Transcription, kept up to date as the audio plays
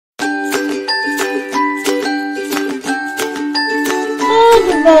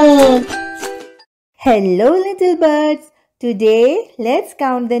Hello little birds. Today let's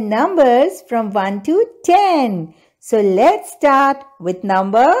count the numbers from 1 to 10. So let's start with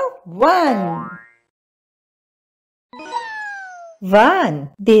number 1. 1.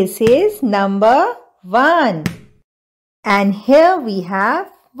 This is number 1. And here we have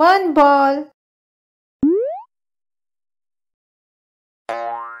one ball.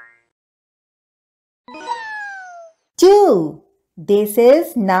 2. This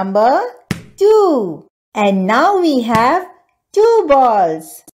is number 2. And now we have 2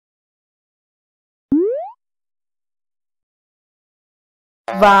 balls.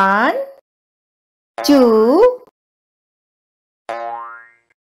 1, 2,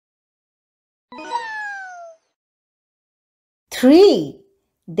 3.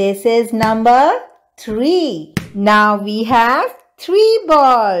 This is number 3. Now we have 3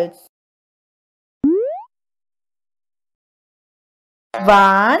 balls.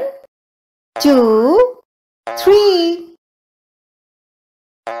 1, 2, 3.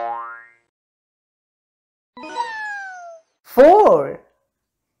 4.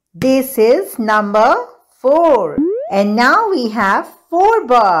 This is number 4. And now we have 4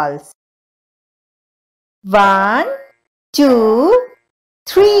 balls. 1, 2,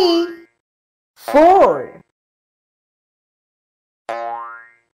 3, 4.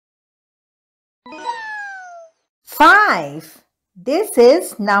 5. This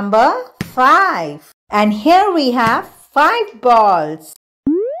is number 5. And here we have 5 balls.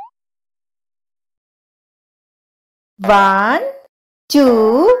 1,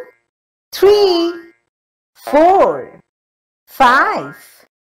 2, 3, 4, 5.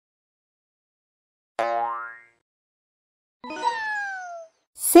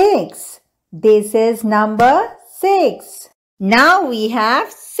 6. This is number 6. Now we have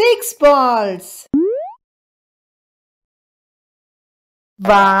 6 balls.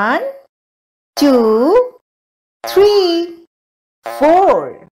 1, 2, 3,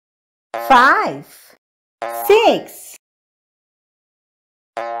 4, 5, 6.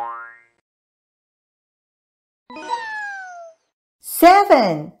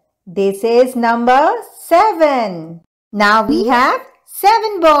 7. This is number 7. Now we have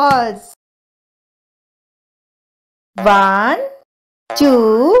 7 balls. 1,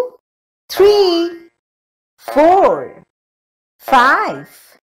 2, 3, 4,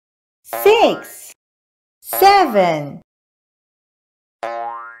 5, 6, 7.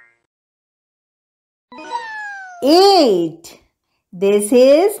 8. This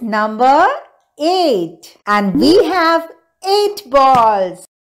is number 8. And we have 8 balls.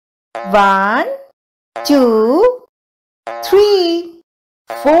 1, 2, 3,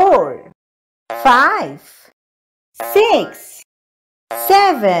 4, 5, 6,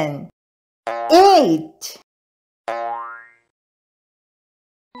 7, 8.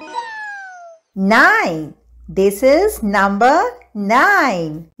 9. This is number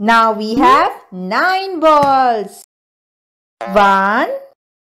 9. Now we have 9 balls. 1,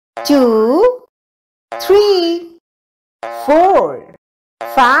 2, 3, 4,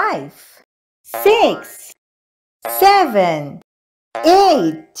 5, 6, 7,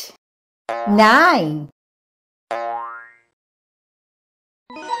 8, 9.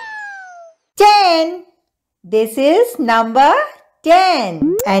 10. This is number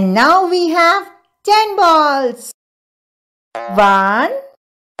 10. And now we have 10 balls. 1,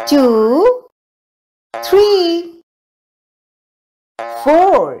 2, 3,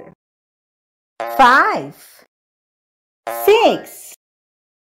 4, 5, 6,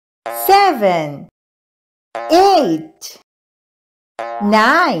 7, 8,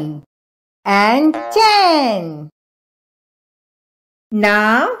 9, and 10.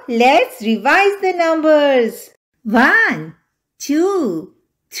 Now let's revise the numbers. 1, 2,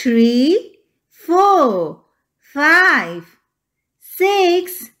 3, 4, 5,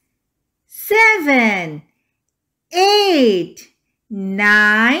 6, 7, 8,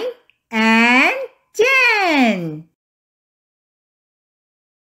 9, and 10.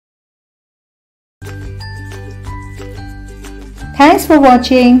 Thanks for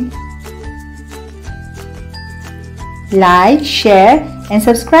watching. Like, share and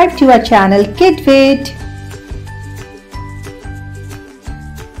subscribe to our channel KidVid.